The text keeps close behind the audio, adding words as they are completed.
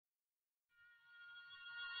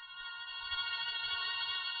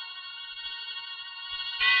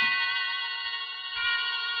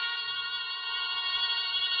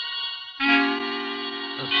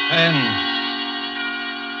Suspense.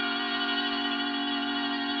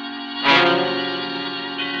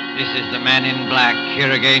 This is the man in black,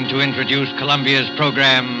 here again to introduce Columbia's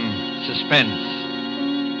program, Suspense.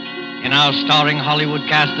 In our starring Hollywood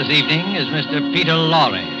cast this evening is Mr. Peter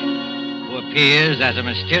Lorre, who appears as a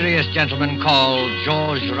mysterious gentleman called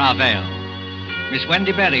George Ravel. Miss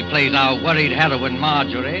Wendy Barrie plays our worried heroine,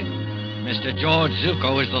 Marjorie. Mr. George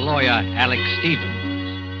ZUCCO is the lawyer, Alec Stevens.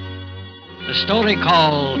 The story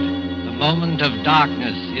called The Moment of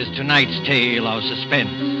Darkness is tonight's tale of suspense.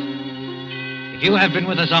 If you have been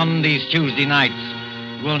with us on these Tuesday nights,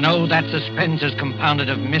 you will know that suspense is compounded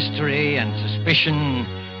of mystery and suspicion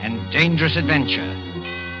and dangerous adventure.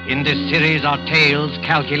 In this series are tales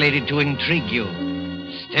calculated to intrigue you,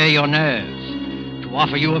 stir your nerves, to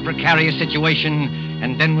offer you a precarious situation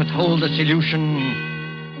and then withhold the solution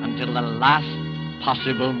until the last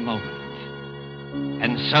possible moment.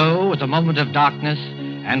 And so, with The Moment of Darkness,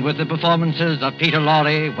 and with the performances of Peter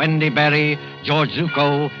Lorre, Wendy Barrie, George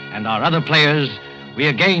ZUCCO, and our other players, we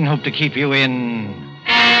again hope to keep you in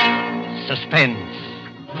suspense.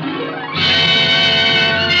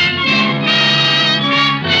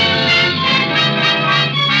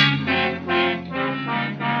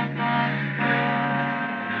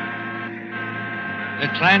 The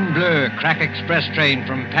Train Bleu crack express train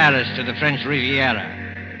from Paris to the French Riviera,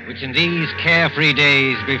 which in these carefree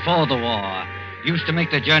days before the war used to make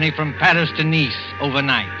the journey from Paris to Nice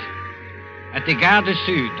overnight. At the Gare du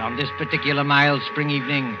Sud on this particular mild spring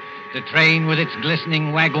evening, the train with its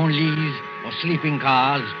glistening wagon-lits or sleeping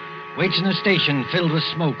cars waits in a station filled with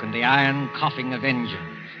smoke and the iron coughing of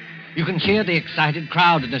engines. You can hear the excited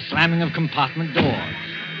crowd and the slamming of compartment doors.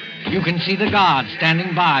 You can see the guard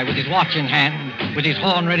standing by with his watch in hand, with his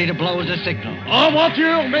horn ready to blow as a signal. En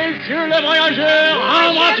voiture, messieurs les voyageurs!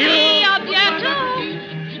 En voiture!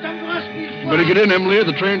 Better get in, Emily.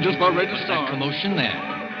 The train just about ready to start. That commotion there.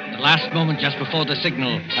 The last moment just before the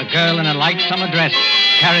signal, a girl in a light summer dress,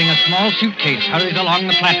 carrying a small suitcase, hurries along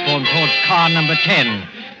the platform towards car number 10.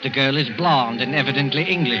 The girl is blonde and evidently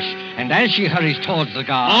English, and as she hurries towards the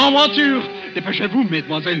guard... En voiture! Dépêchez-vous,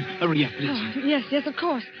 mademoiselle. Hurry up, please. Oh, yes, of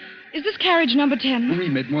course. Is this carriage number 10? Oui,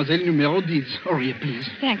 mademoiselle, numéro 10. Hurry up, please.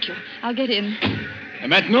 Thank you. I'll get in. Et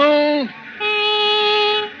maintenant...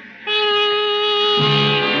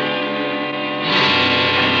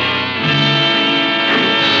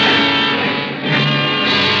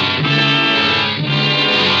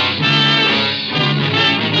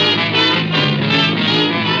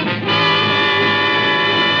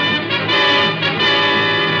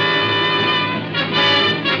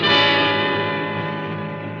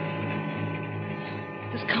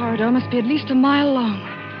 Must be at least a mile long.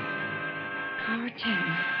 Car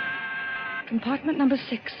 10. Compartment number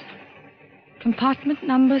 6. Compartment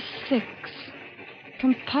number 6.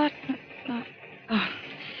 Compartment... Oh,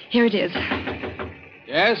 here it is.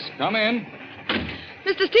 Yes, come in.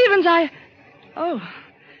 Mr. Stevens, Oh,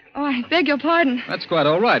 I beg your pardon. That's quite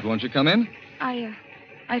all right. Won't you come in?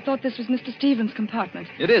 I thought this was Mr. Stevens' compartment.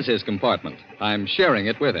 It is his compartment. I'm sharing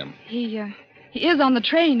it with him. He is on the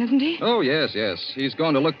train, isn't he? Oh, yes. He's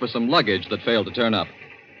going to look for some luggage that failed to turn up.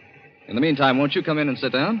 In the meantime, won't you come in and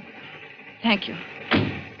sit down? Thank you.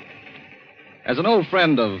 As an old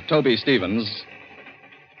friend of Toby Stevens...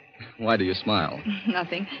 Why do you smile?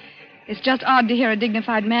 Nothing. It's just odd to hear a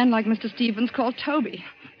dignified man like Mr. Stevens called Toby.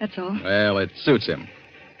 That's all. Well, it suits him.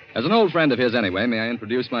 As an old friend of his anyway, may I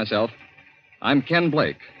introduce myself? I'm Ken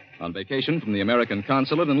Blake, on vacation from the American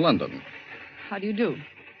consulate in London. How do you do?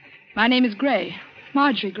 My name is Gray,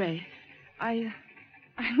 Marjorie Gray. I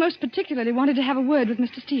most particularly wanted to have a word with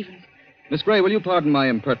Mr. Stevens. Miss Gray, will you pardon my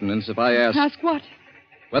impertinence if I ask... Ask what?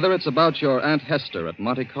 Whether it's about your Aunt Hester at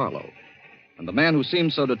Monte Carlo and the man who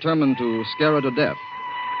seems so determined to scare her to death.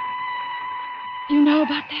 You know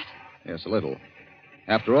about that? Yes, a little.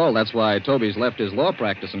 After all, that's why Toby's left his law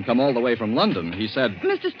practice and come all the way from London. He said...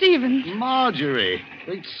 Mr. Stevens. Marjorie.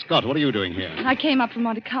 Great Scott, what are you doing here? I came up from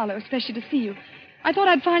Monte Carlo, especially to see you. I thought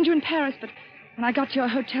I'd find you in Paris, but when I got to your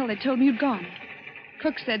hotel, they told me you'd gone.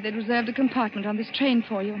 Cook said they'd reserved a compartment on this train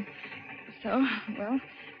for you. So, well,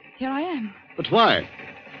 here I am. But why?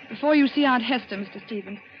 Before you see Aunt Hester, Mr.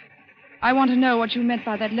 Stevens, I want to know what you meant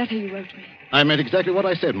by that letter you wrote me. I meant exactly what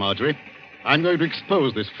I said, Marjorie. I'm going to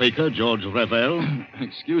expose this faker, George Ravel.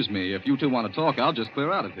 Excuse me, if you two want to talk, I'll just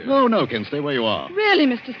clear out of here. No, Ken, stay where you are. Really,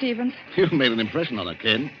 Mr. Stevens? You've made an impression on her,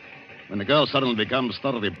 Ken. When the girl suddenly becomes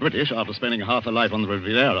thoroughly British after spending half her life on the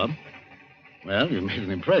Riviera, well, you've made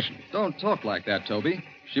an impression. Don't talk like that, Toby.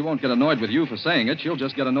 She won't get annoyed with you for saying it. She'll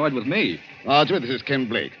just get annoyed with me. Marjorie, this is Ken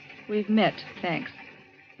Blake. We've met, thanks.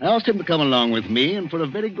 I asked him to come along with me, and for a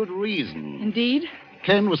very good reason. Indeed?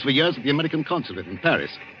 Ken was for years at the American consulate in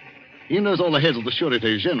Paris. He knows all the heads of the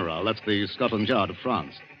Sûreté Générale, that's the Scotland Yard of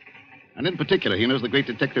France. And in particular, he knows the great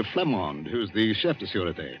detective Flamond, who's the chef de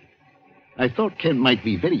Sûreté. I thought Ken might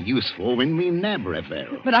be very useful when we nab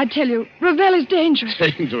Ravel. But I tell you, Ravel is dangerous.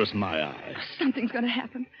 Dangerous, my eye. Something's going to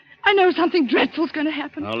happen. I know something dreadful's going to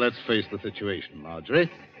happen. Now, let's face the situation,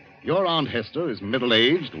 Marjorie. Your Aunt Hester is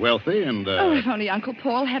middle-aged, wealthy, and, Oh, if only Uncle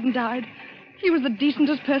Paul hadn't died. He was the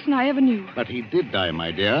decentest person I ever knew. But he did die,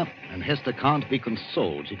 my dear, and Hester can't be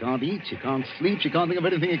consoled. She can't eat, she can't sleep, she can't think of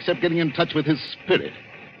anything except getting in touch with his spirit.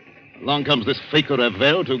 Along comes this faker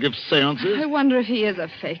Ravel to give seances. I wonder if he is a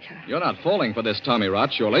faker. You're not falling for this Tommy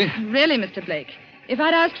rot, surely? Really, Mr. Blake? If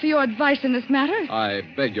I'd asked for your advice in this matter... I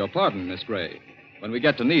beg your pardon, Miss Gray. When we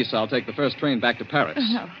get to Nice, I'll take the first train back to Paris.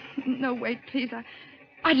 No, wait, please.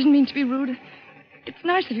 I didn't mean to be rude. It's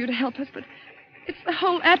nice of you to help us, but it's the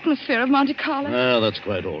whole atmosphere of Monte Carlo. Well, that's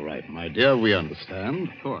quite all right, my dear. We understand.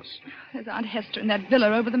 Of course. There's Aunt Hester in that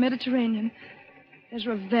villa over the Mediterranean. There's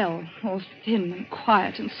Ravel, all thin and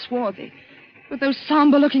quiet and swarthy, with those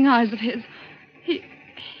somber-looking eyes of his. He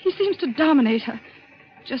seems to dominate her,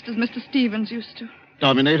 just as Mr. Stevens used to.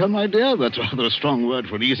 Dominate her, my dear? That's rather a strong word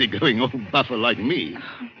for an easygoing old buffer like me.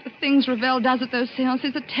 The things Ravel does at those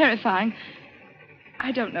seances are terrifying.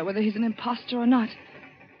 I don't know whether he's an imposter or not,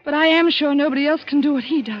 but I am sure nobody else can do what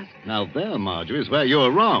he does. Now there, Marjorie, is where you're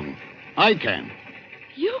wrong. I can.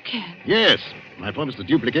 You can? Yes. I promise to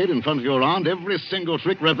duplicate in front of your aunt every single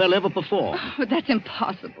trick Ravel ever performed. Oh, but that's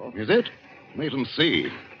impossible. Is it? Wait and see.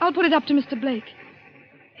 I'll put it up to Mr. Blake.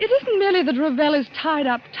 It isn't merely that Ravel is tied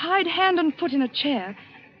up, tied hand and foot in a chair,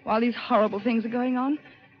 while these horrible things are going on.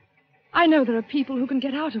 I know there are people who can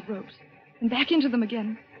get out of ropes and back into them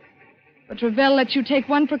again. But Ravel lets you take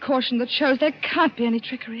one precaution that shows there can't be any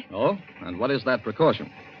trickery. Oh? And what is that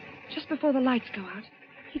precaution? Just before the lights go out,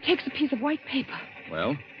 he takes a piece of white paper.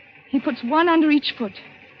 Well? He puts one under each foot.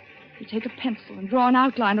 You take a pencil and draw an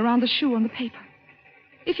outline around the shoe on the paper.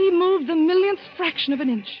 If he moved the millionth fraction of an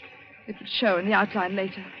inch, it would show in the outline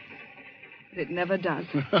later. But it never does.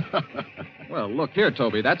 Well, look here,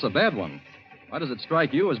 Toby. That's a bad one. Why does it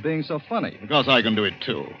strike you as being so funny? Because I can do it,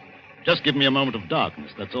 too. Just give me a moment of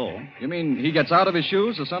darkness, that's all. You mean he gets out of his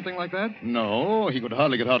shoes or something like that? No, he could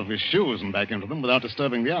hardly get out of his shoes and back into them without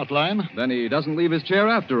disturbing the outline. Then he doesn't leave his chair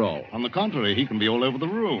after all. On the contrary, he can be all over the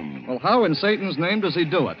room. Well, how in Satan's name does he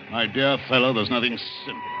do it? My dear fellow, there's nothing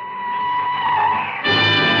simple.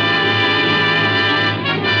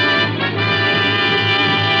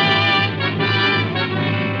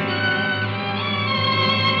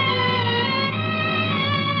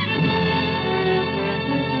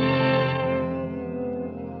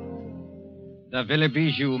 The Villa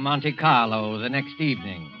Bijou, Monte Carlo, the next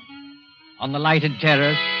evening. On the lighted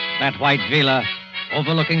terrace, that white villa,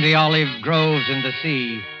 overlooking the olive groves and the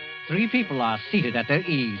sea, three people are seated at their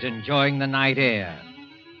ease, enjoying the night air.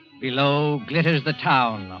 Below glitters the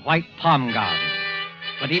town, a white palm garden.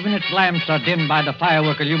 But even its lamps are dimmed by the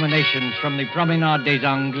firework illuminations from the Promenade des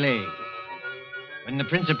Anglais. When the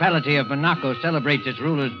Principality of Monaco celebrates its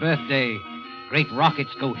ruler's birthday, great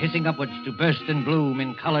rockets go hissing upwards to burst and bloom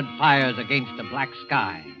in colored fires against the black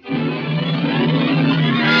sky.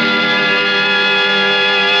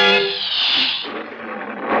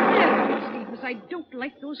 Stevens, I don't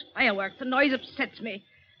like those fireworks. The noise upsets me.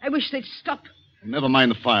 I wish they'd stop. Never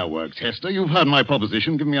mind the fireworks, Hester. You've heard my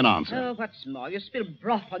proposition. Give me an answer. Oh, what's more, you spilled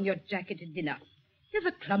broth on your jacket at dinner. You're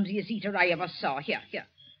the clumsiest eater I ever saw. Here.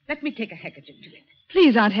 Let me take a handkerchief to it.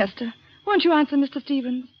 Please, Aunt Hester, won't you answer Mr.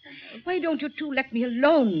 Stevens? Why don't you two let me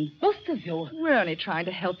alone, both of you? We're only trying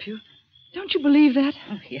to help you. Don't you believe that?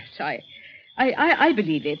 Oh, yes, I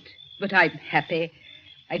believe it, but I'm happy.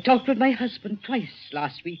 I talked with my husband twice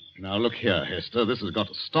last week. Now, look here, Hester. This has got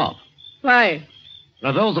to stop. Why?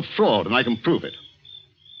 Ravel's a fraud, and I can prove it.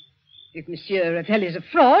 If Monsieur Ravel is a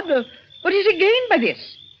fraud, what is he gained by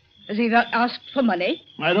this? Has he asked for money?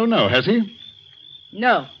 I don't know, has he?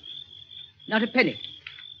 No, not a penny.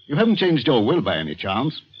 You haven't changed your will by any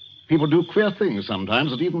chance. People do queer things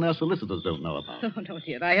sometimes that even their solicitors don't know about. Oh, no,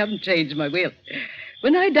 dear, I haven't changed my will.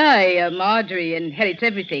 When I die, Marjorie inherits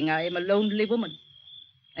everything. I am a lonely woman.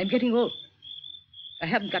 I'm getting old. I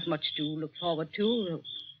haven't got much to look forward to.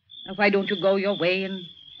 Now, why don't you go your way and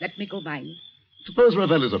let me go mine? Suppose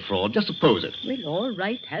Ravel is a fraud. Just suppose it. Well, all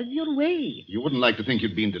right, have your way. You wouldn't like to think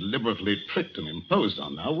you'd been deliberately tricked and imposed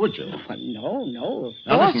on now, would you? Oh, no.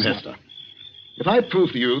 Now, listen, Hester. If I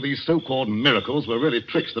prove to you these so-called miracles were really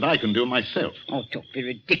tricks that I can do myself. Oh, don't be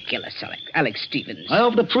ridiculous, Alec Stevens. I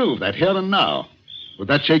offer to prove that here and now. Would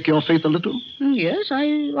that shake your faith a little? Yes,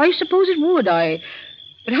 I suppose it would. I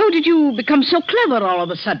But how did you become so clever all of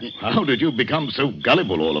a sudden? How did you become so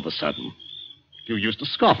gullible all of a sudden? You used to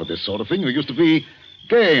scoff at this sort of thing. You used to be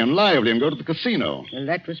gay and lively and go to the casino. Well,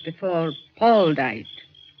 that was before Paul died.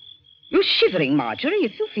 You're shivering, Marjorie.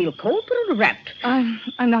 If you feel cold, put on a wrap.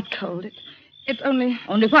 I'm not cold. It's only...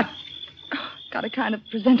 Only what? Got a kind of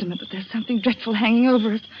presentiment that there's something dreadful hanging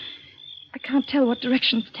over us. I can't tell what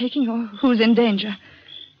direction it's taking or who's in danger.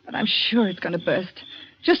 But I'm sure it's going to burst.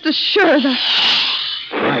 Just as sure as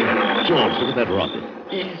By George, look at that rocket.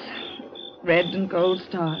 Yes. Red and gold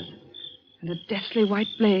stars. And a deathly white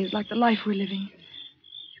blaze like the life we're living.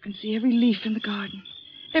 You can see every leaf in the garden.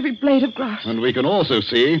 Every blade of grass. And we can also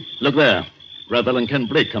see, look there, Ravel and Ken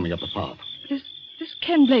Blake coming up the path. This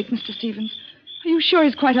Ken Blake, Mr. Stevens. Are you sure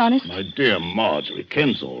he's quite honest? My dear Marjorie,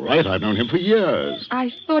 Ken's all right. I've known him for years.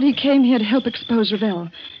 I thought he came here to help expose Ravel.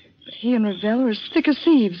 But he and Ravel are as thick as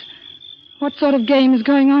thieves. What sort of game is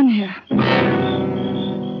going on here?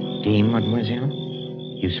 Game, mademoiselle?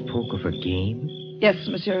 You spoke of a game? Yes,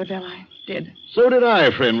 Monsieur Ravel, I did. So did I,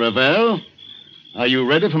 friend Ravel. Are you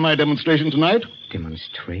ready for my demonstration tonight?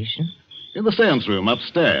 Demonstration? In the séance room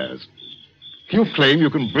upstairs. You claim you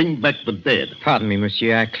can bring back the dead. Pardon me,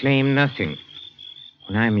 monsieur, I claim nothing.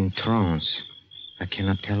 When I'm in trance, I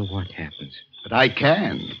cannot tell what happens. But I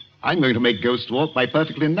can. I'm going to make ghosts walk by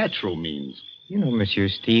perfectly natural means. You know, Monsieur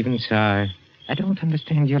Stevens, I don't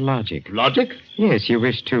understand your logic. Logic? Yes, you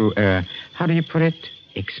wish to, how do you put it?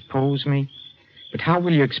 Expose me? But how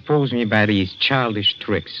will you expose me by these childish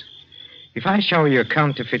tricks? If I show you a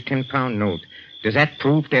counterfeit 10-pound note, does that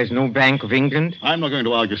prove there's no Bank of England? I'm not going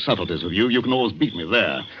to argue subtleties with you. You can always beat me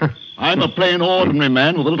there. I'm a plain, ordinary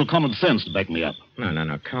man with a little common sense to back me up.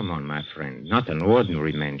 No. Come on, my friend. Not an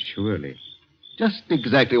ordinary man, surely. Just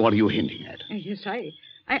exactly what are you hinting at? Yes,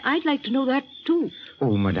 I'd like to know that, too.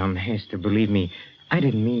 Oh, Madame Hester, believe me, I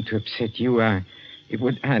didn't mean to upset you. I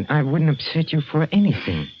wouldn't upset you for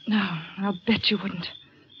anything. No, I'll bet you wouldn't.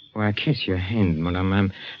 Well, I kiss your hand,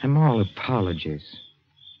 madame. I'm all apologies.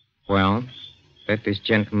 Well, let this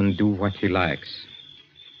gentleman do what he likes.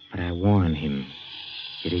 But I warn him,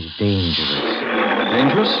 it is dangerous.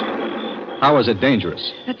 Dangerous? How is it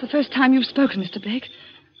dangerous? That's the first time you've spoken, Mr. Blake.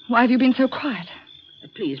 Why have you been so quiet?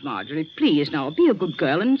 Please, Marjorie, please now, be a good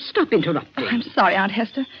girl and stop interrupting. Oh, I'm sorry, Aunt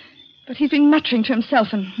Hester. But he's been muttering to himself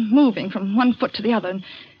and moving from one foot to the other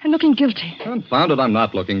and looking guilty. Confound it, I'm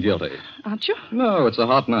not looking guilty. Aren't you? No, it's a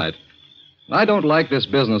hot night. I don't like this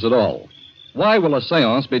business at all. Why will a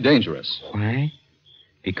séance be dangerous? Why?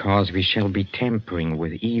 Because we shall be tampering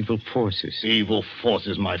with evil forces. Evil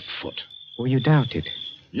forces, my foot. Oh, you doubt it?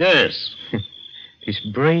 Yes. This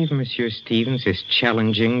brave Monsieur Stevens is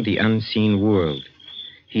challenging the unseen world.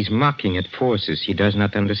 He's mocking at forces he does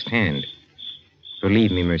not understand.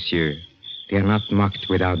 Believe me, monsieur, they are not mocked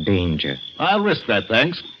without danger. I'll risk that,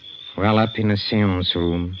 thanks. Well, up in a séance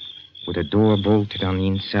room, with a door bolted on the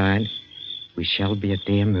inside, we shall be at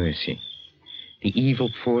their mercy. The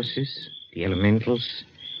evil forces, the elementals,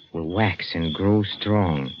 will wax and grow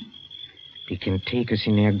strong. They can take us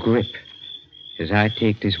in their grip, as I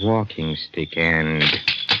take this walking stick and...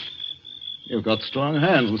 You've got strong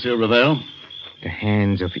hands, Monsieur Ravel. The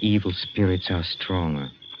hands of evil spirits are stronger.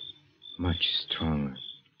 Much stronger.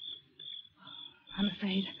 I'm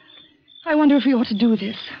afraid. I wonder if we ought to do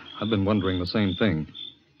this. I've been wondering the same thing.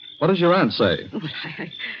 What does your aunt say? Oh,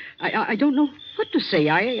 I don't know what to say.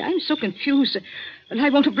 I'm so confused. And I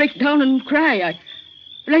want to break down and cry.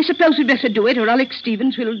 But I suppose we'd better do it, or Alec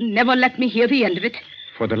Stevens will never let me hear the end of it.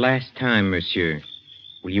 For the last time, monsieur,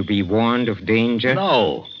 will you be warned of danger?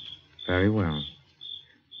 No. Very well.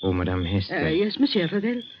 Oh, Madame Hester. Yes, Monsieur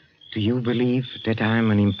Ravel. Do you believe that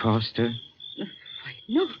I'm an impostor?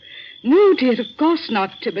 No, dear, of course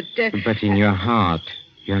not. But But in your heart,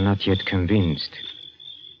 you're not yet convinced.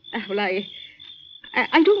 Well, I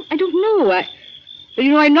don't know.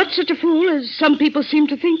 I'm not such a fool as some people seem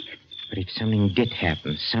to think. But if something did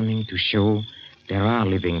happen, something to show there are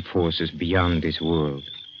living forces beyond this world,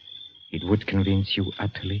 it would convince you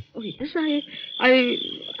utterly? Oh, yes,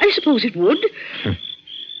 I suppose it would.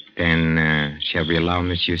 Then, shall we allow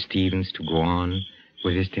Monsieur Stevens to go on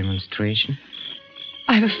with his demonstration?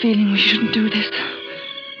 I have a feeling we shouldn't do this.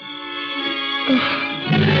 Oh,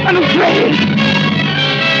 I'm afraid.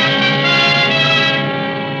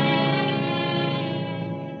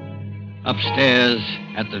 Upstairs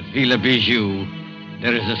at the Villa Bijou,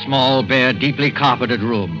 there is a small, bare, deeply carpeted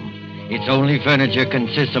room. Its only furniture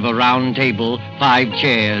consists of a round table, 5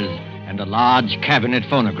 chairs, and a large cabinet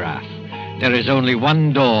phonograph. There is only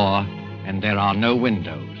one door, and there are no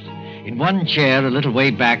windows. In one chair, a little way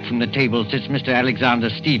back from the table, sits Mr. Alexander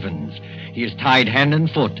Stevens. He is tied hand and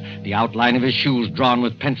foot, the outline of his shoes drawn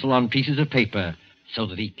with pencil on pieces of paper, so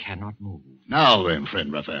that he cannot move. Now then,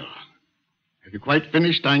 friend Ravel. Have you quite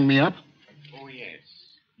finished tying me up? Oh, yes.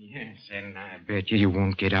 Yes, and I bet you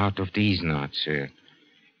won't get out of these knots, sir.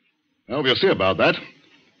 Well, we'll see about that.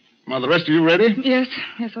 Are the rest of you ready? Yes,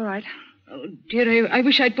 all right. Oh, dear, I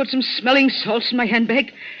wish I'd put some smelling salts in my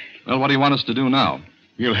handbag. Well, what do you want us to do now?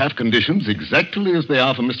 We'll have conditions exactly as they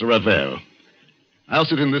are for Mr. Ravel. I'll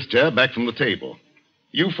sit in this chair back from the table.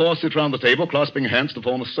 You four sit round the table, clasping hands to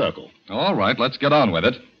form a circle. All right, let's get on with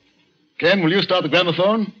it. Ken, will you start the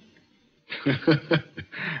gramophone?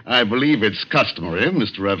 I believe it's customary,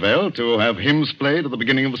 Mr. Ravel, to have hymns played at the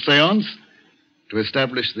beginning of a séance to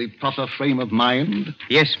establish the proper frame of mind.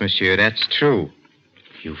 Yes, monsieur, that's true.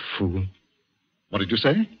 You fool. What did you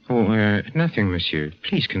say? Oh, nothing, monsieur.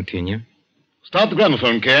 Please continue. Start the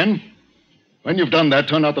gramophone, Ken. When you've done that,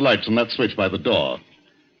 turn out the lights on that switch by the door.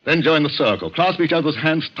 Then join the circle. Clasp each other's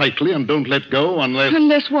hands tightly and don't let go unless...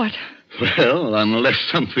 Unless what? Well, unless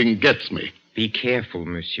something gets me. Be careful,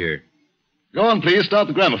 monsieur. Go on, please. Start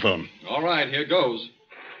the gramophone. All right, here goes.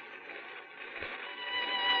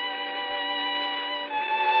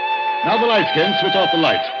 Now the lights, Ken. Switch off the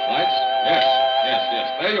lights. Lights? Yes.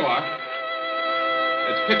 There you are.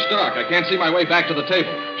 It's pitch dark. I can't see my way back to the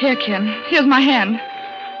table. Here, Ken. Here's my hand.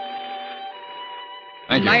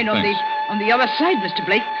 Thank you. Mine Thanks. on the other side, Mr.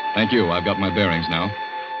 Blake. Thank you. I've got my bearings now.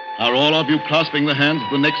 Are all of you clasping the hands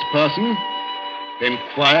of the next person? Then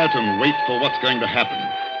quiet and wait for what's going to happen.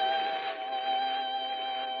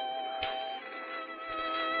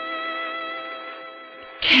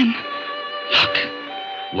 Ken, look.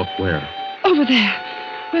 Look where? Over there,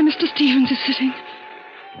 where Mr. Stevens is sitting.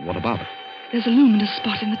 What about it? There's a luminous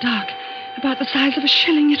spot in the dark, about the size of a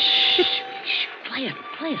shilling. Shh. Quiet,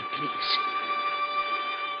 please.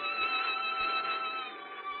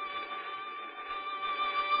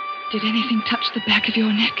 Did anything touch the back of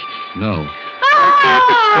your neck? No.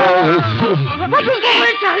 What was that?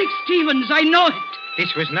 It's Alec Stevens. I know it.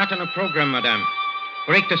 This was not on a program, madame.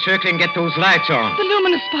 Break the circle and get those lights on. The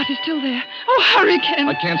luminous spot is still there. Oh, hurry, Ken.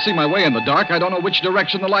 I can't see my way in the dark. I don't know which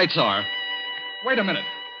direction the lights are. Wait a minute.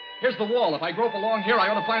 Here's the wall. If I grope along here, I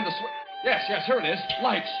ought to find the switch. Yes, here it is.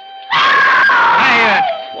 Lights.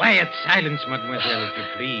 Quiet. Silence, mademoiselle, if you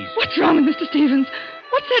please. What's wrong with Mr. Stevens?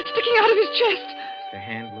 What's that sticking out of his chest? It's the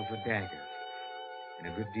handle of a dagger.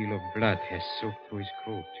 And a good deal of blood has soaked through his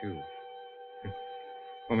coat, too.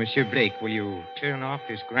 Oh, Monsieur Blake, will you turn off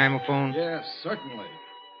this gramophone? Yes, certainly.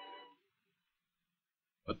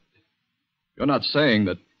 But you're not saying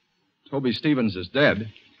that Toby Stevens is dead?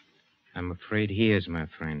 I'm afraid he is, my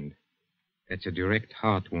friend. That's a direct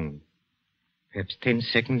heart wound. Perhaps 10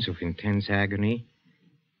 seconds of intense agony,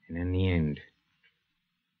 and then the end.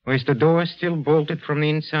 Oh, is the door still bolted from the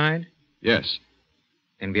inside? Yes.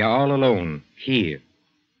 Then we are all alone, here.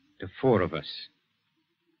 The 4 of us.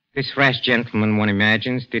 This rash gentleman, one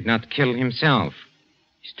imagines, did not kill himself.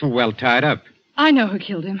 He's too well tied up. I know who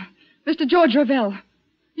killed him. Mr. George Ravel.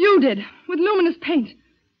 You did, with luminous paint.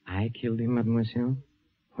 I killed him, mademoiselle?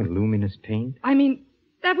 With luminous paint? I mean,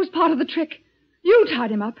 that was part of the trick. You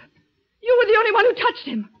tied him up. You were the only one who touched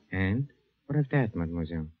him. And? What of that,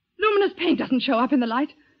 mademoiselle? Luminous paint doesn't show up in the light.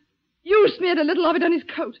 You smeared a little of it on his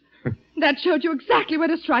coat. That showed you exactly where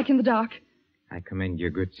to strike in the dark. I commend your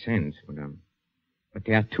good sense, madame. But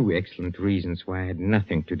there are 2 excellent reasons why I had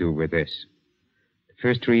nothing to do with this. The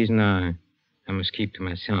first reason I must keep to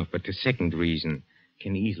myself, but the second reason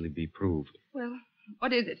can easily be proved. Well,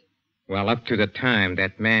 what is it? Well, up to the time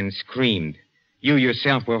that man screamed, you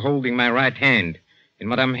yourself were holding my right hand, and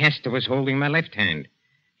Madame Hester was holding my left hand.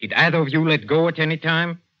 Did either of you let go at any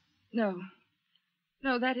time? No.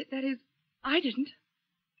 No, that is, I didn't.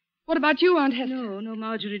 What about you, Aunt Hester? No,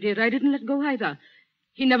 Marjorie, dear. I didn't let go either.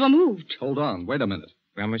 He never moved. Hold on. Wait a minute.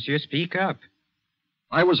 Well, monsieur, speak up.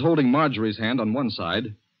 I was holding Marjorie's hand on one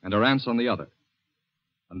side and her aunt's on the other.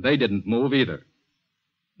 And they didn't move either.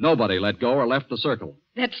 Nobody let go or left the circle.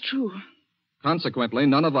 That's true. Consequently,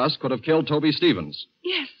 none of us could have killed Toby Stevens.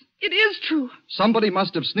 Yes, it is true. Somebody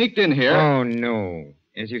must have sneaked in here. Oh, no.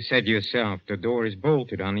 As you said yourself, the door is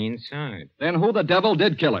bolted on the inside. Then who the devil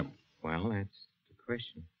did kill him? Well, that's the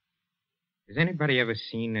question. Has anybody ever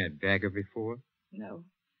seen a dagger before? No.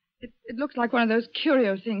 It looks like one of those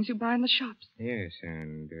curio things you buy in the shops. Yes,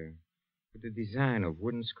 and with the design of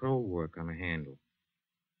wooden scroll work on a handle.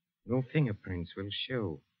 No fingerprints will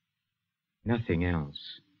show. Nothing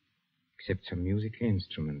else, except some musical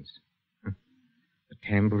instruments. A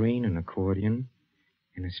tambourine, an accordion,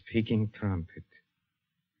 and a speaking trumpet.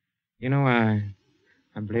 You know, I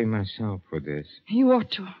blame myself for this. You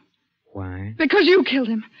ought to. Why? Because you killed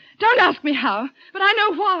him. Don't ask me how, but I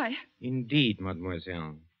know why. Indeed,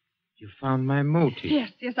 mademoiselle. You found my motive.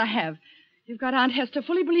 Yes, I have. You've got Aunt Hester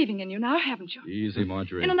fully believing in you now, haven't you? Easy,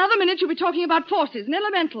 Marjorie. In another minute, you'll be talking about forces and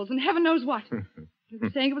elementals and heaven knows what. You'll be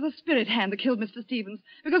saying it was a spirit hand that killed Mr. Stevens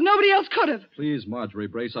because nobody else could have. Please, Marjorie,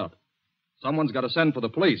 brace up. Someone's got to send for the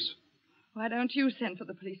police. Why don't you send for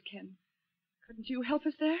the police, Ken? Couldn't you help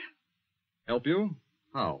us there? Help you?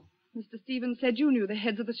 How? Mr. Stevens said you knew the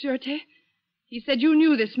heads of the Sûreté. He said you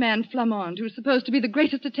knew this man, Flamond, who's supposed to be the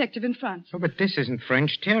greatest detective in France. Oh, but this isn't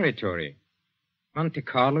French territory. Monte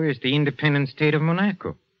Carlo is the independent state of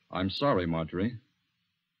Monaco. I'm sorry, Marjorie.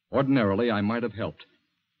 Ordinarily, I might have helped.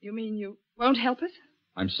 You mean you won't help us?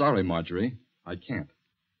 I'm sorry, Marjorie. I can't.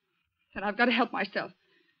 Then I've got to help myself.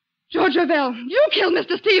 George Ravel, you killed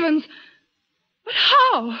Mr. Stevens. But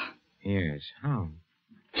how? Yes, how?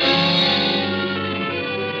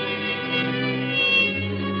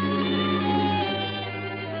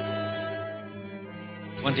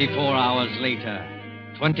 24 hours later,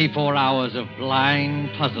 24 hours of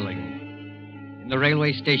blind puzzling. In the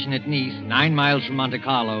railway station at Nice, 9 miles from Monte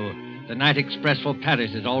Carlo, the night express for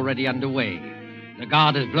Paris is already underway. The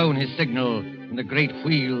guard has blown his signal, and the great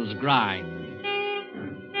wheels grind.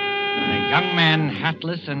 A young man,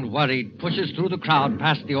 hatless and worried, pushes through the crowd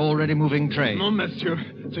past the already moving train. Non, monsieur.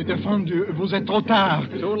 C'est défendu. Vous êtes trop tard.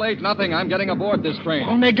 Too late, nothing. I'm getting aboard this train.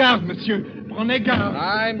 Prenez garde, monsieur. Prenez garde.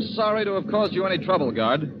 I'm sorry to have caused you any trouble,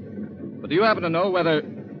 guard. But do you happen to know whether...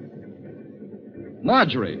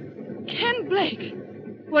 Marjorie. Ken Blake,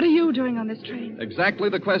 what are you doing on this train? Exactly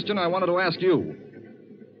the question I wanted to ask you.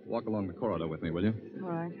 Walk along the corridor with me, will you? All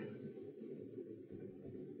right.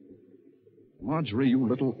 Marjorie, you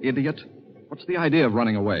little idiot. What's the idea of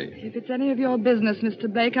running away? If it's any of your business,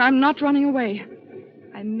 Mr. Blake, I'm not running away.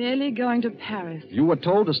 I'm merely going to Paris. You were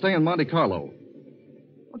told to stay in Monte Carlo.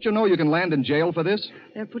 Don't you know you can land in jail for this?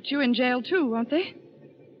 They'll put you in jail, too, won't they?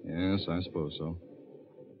 Yes, I suppose so.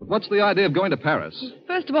 But what's the idea of going to Paris?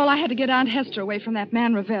 First of all, I had to get Aunt Hester away from that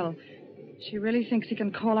man, Ravel. She really thinks he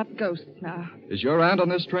can call up ghosts now. Is your aunt on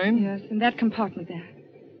this train? Yes, in that compartment there.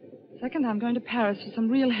 Second, I'm going to Paris for some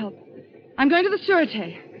real help. I'm going to the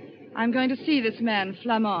Sûreté. I'm going to see this man,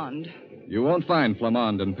 Flamond. You won't find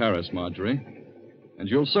Flamond in Paris, Marjorie. And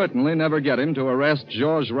you'll certainly never get him to arrest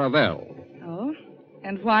Georges Ravel. Oh?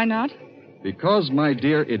 And why not? Because, my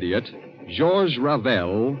dear idiot, Georges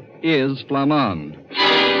Ravel is Flamond.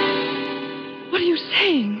 What are you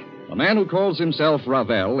saying? The man who calls himself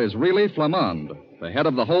Ravel is really Flamond, the head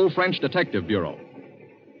of the whole French Detective Bureau.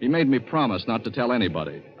 He made me promise not to tell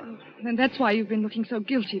anybody. Oh, then that's why you've been looking so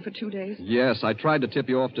guilty for 2 days. Yes, I tried to tip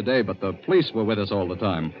you off today, but the police were with us all the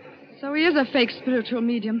time. So he is a fake spiritual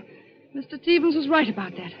medium. Mr. Stevens was right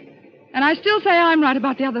about that. And I still say I'm right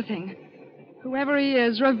about the other thing. Whoever he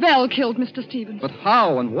is, Ravel killed Mr. Stevens. But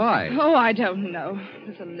how and why? Oh, I don't know.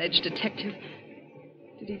 This alleged detective.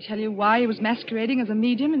 Did he tell you why he was masquerading as a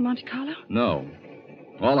medium in Monte Carlo? No.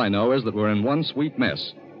 All I know is that we're in one sweet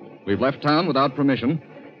mess. We've left town without permission.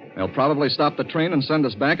 They'll probably stop the train and send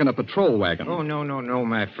us back in a patrol wagon. Oh, no,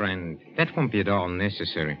 my friend. That won't be at all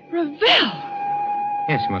necessary. Ravel!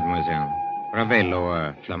 Yes, mademoiselle. Ravel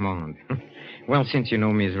or Flamond. Well, since you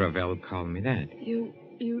know me as Ravel, call me that.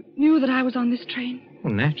 You knew that I was on this train? Oh,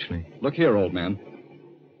 naturally. Look here, old man.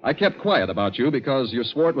 I kept quiet about you because you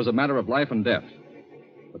swore it was a matter of life and death.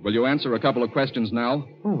 But will you answer a couple of questions now?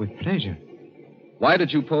 Oh, with pleasure. Why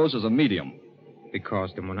did you pose as a medium?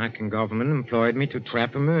 Because the Monacan government employed me to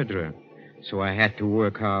trap a murderer. So I had to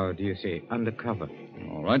work, how do you say, undercover.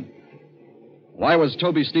 All right. Why was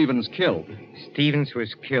Toby Stevens killed? Stevens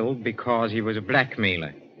was killed because he was a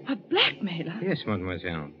blackmailer. A blackmailer? Yes,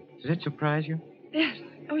 mademoiselle. Does that surprise you? Yes.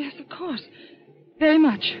 Oh, yes, of course. Very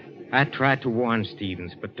much. I tried to warn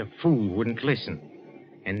Stevens, but the fool wouldn't listen.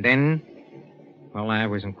 And then, well, I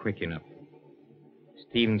wasn't quick enough.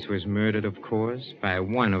 Stevens was murdered, of course, by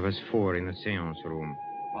one of us 4 in the séance room.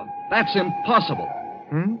 Well, that's impossible.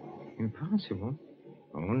 Impossible?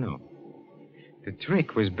 Oh, no. The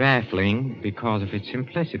trick was baffling because of its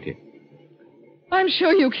simplicity. I'm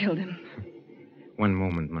sure you killed him. One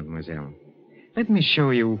moment, mademoiselle. Let me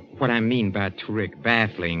show you what I mean by trick,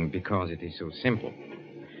 baffling because it is so simple.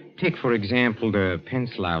 Take, for example, the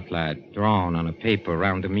pencil outline drawn on a paper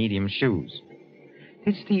around the medium's shoes.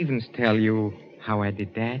 Did Stevens tell you how I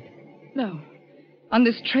did that? No. On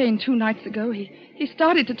this train 2 nights ago, he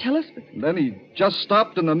started to tell us, but... Then he just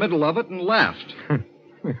stopped in the middle of it and laughed.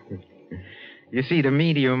 You see, the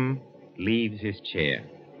medium leaves his chair.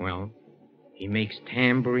 Well, he makes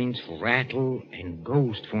tambourines rattle and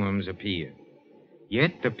ghost forms appear.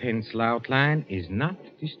 Yet the pencil outline is not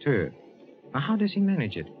disturbed. Now, how does he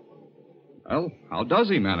manage it? Well, how does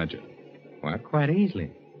he manage it? Well, quite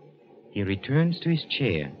easily. He returns to his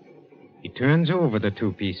chair. He turns over the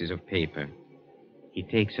 2 pieces of paper. He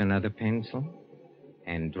takes another pencil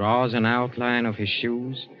and draws an outline of his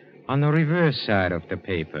shoes on the reverse side of the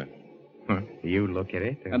paper. You look at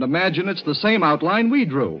it. And imagine it's the same outline we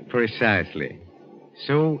drew. Precisely.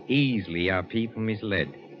 So easily are people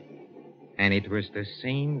misled. And it was the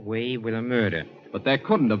same way with a murder. But there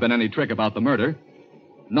couldn't have been any trick about the murder.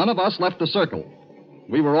 None of us left the circle.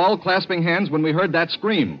 We were all clasping hands when we heard that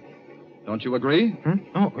scream. Don't you agree?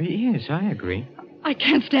 Oh, yes, I agree. I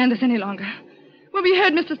can't stand this any longer. When we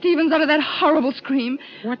heard Mr. Stevens utter that horrible scream...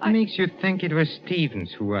 What makes you think it was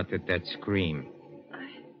Stevens who uttered that scream?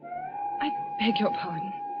 I beg your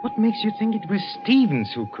pardon. What makes you think it was Stevens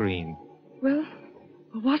who screamed? Well,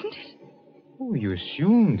 wasn't it? Oh, you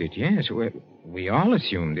assumed it, yes. We all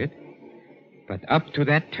assumed it. But up to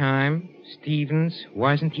that time, Stevens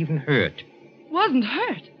wasn't even hurt. Wasn't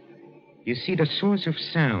hurt? You see, the source of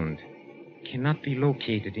sound cannot be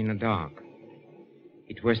located in the dark.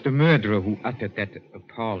 It was the murderer who uttered that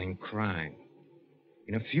appalling cry.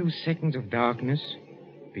 In a few seconds of darkness,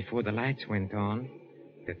 before the lights went on,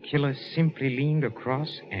 the killer simply leaned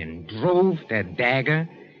across and drove that dagger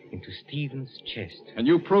into Stevens' chest. And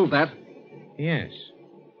you prove that? Yes.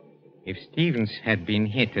 If Stevens had been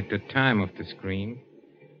hit at the time of the scream,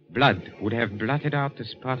 blood would have blotted out the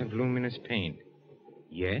spot of luminous paint.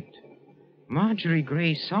 Yet, Marjorie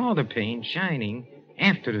Gray saw the paint shining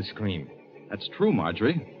after the scream. That's true,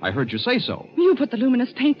 Marjorie. I heard you say so. You put the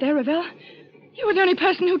luminous paint there, Ravel. You were the only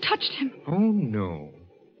person who touched him. Oh, no.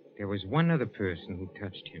 There was one other person who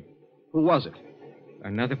touched him. Who was it?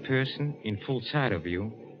 Another person, in full sight of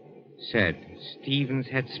you, said Stevens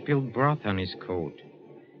had spilled broth on his coat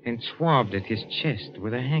and swabbed at his chest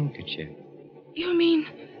with a handkerchief. You mean...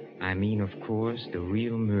 I mean, of course, the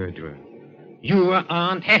real murderer. Your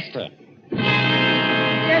Aunt Hester.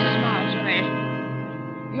 Yes, Marjorie.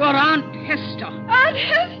 Your Aunt Hester. Aunt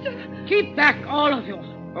Hester! Keep back, all of you.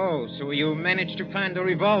 Oh, so you managed to find the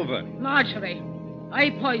revolver. Marjorie,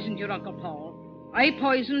 I poisoned your Uncle Paul. I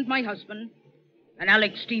poisoned my husband. And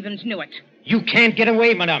Alec Stevens knew it. You can't get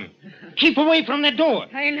away, madame. Keep away from that door.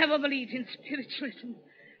 I never believed in spiritualism.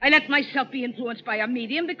 I let myself be influenced by a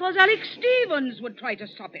medium because Alec Stevens would try to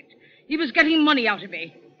stop it. He was getting money out of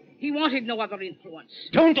me. He wanted no other influence.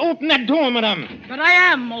 Don't open that door, madame. But I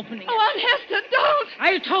am opening it. Oh, Aunt Hester, don't!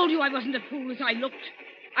 I told you I wasn't as fool as I looked.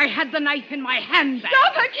 I had the knife in my hand.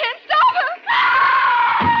 Stop her, Ken! Stop her!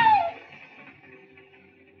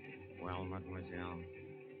 Well, mademoiselle,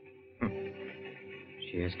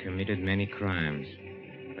 she has committed many crimes,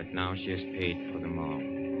 but now she has paid for them all.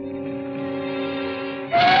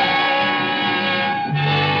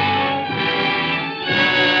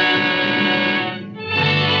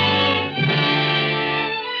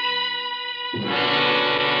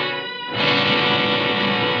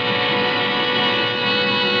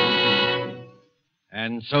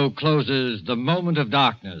 And so closes The Moment of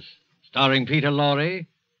Darkness, starring Peter Lorre,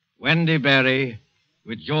 Wendy Barrie,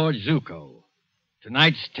 with George ZUCCO.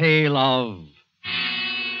 Tonight's tale of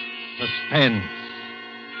Suspense.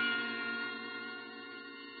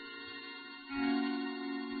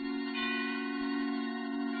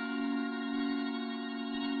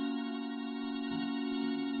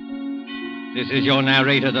 This is your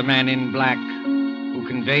narrator, the Man in Black, who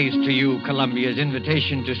conveys to you Columbia's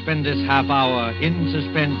invitation to spend this half hour in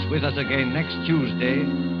suspense with us again next Tuesday,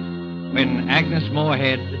 when Agnes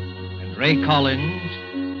Moorehead and Ray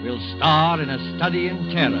Collins will star in a study in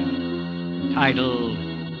terror titled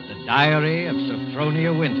The Diary of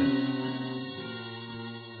Sophronia Winter.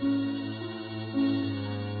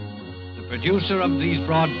 The producer of these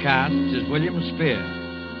broadcasts is William Spear,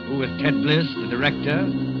 who with Ted Bliss, the director,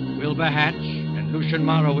 Wilbur Hatch, and Lucian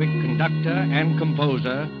Morowick, conductor and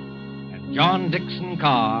composer, and John Dickson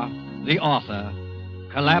Carr, the author,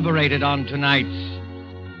 collaborated on tonight's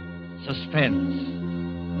Suspense.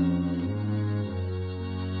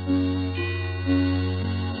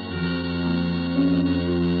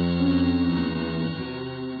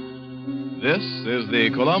 This is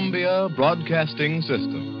the Columbia Broadcasting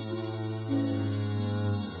System.